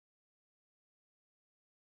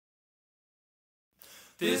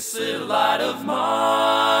This little light of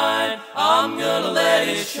mine, I'm gonna let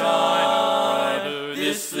it shine.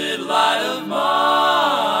 This little light of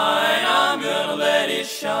mine, I'm gonna let it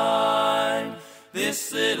shine.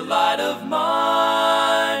 This little light of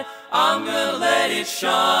mine, I'm gonna let it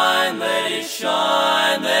shine, let it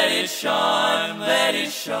shine, let it shine, let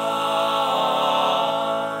it shine.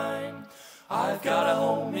 I've got a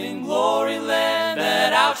home in glory land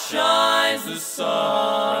that outshines the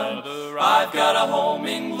sun. I've got a home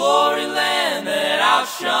in glory land that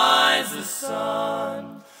outshines the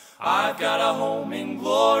sun. I've got a home in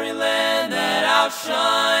glory land that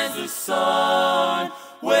outshines the sun,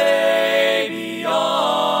 way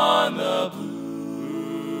beyond the blue.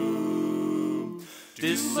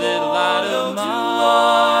 This little light of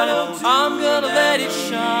mine, I'm gonna let it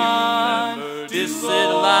shine. This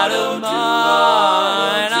little light of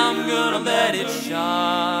mine, I'm gonna let it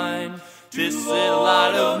shine. This little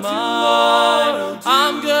light of mine,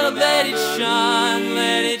 I'm gonna let it shine,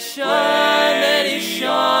 let it shine, let it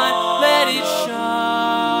shine, let it shine.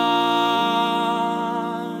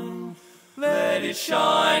 Let it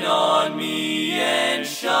shine on me and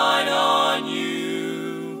shine on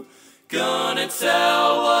you. Gonna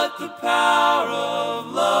tell what the power of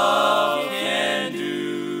love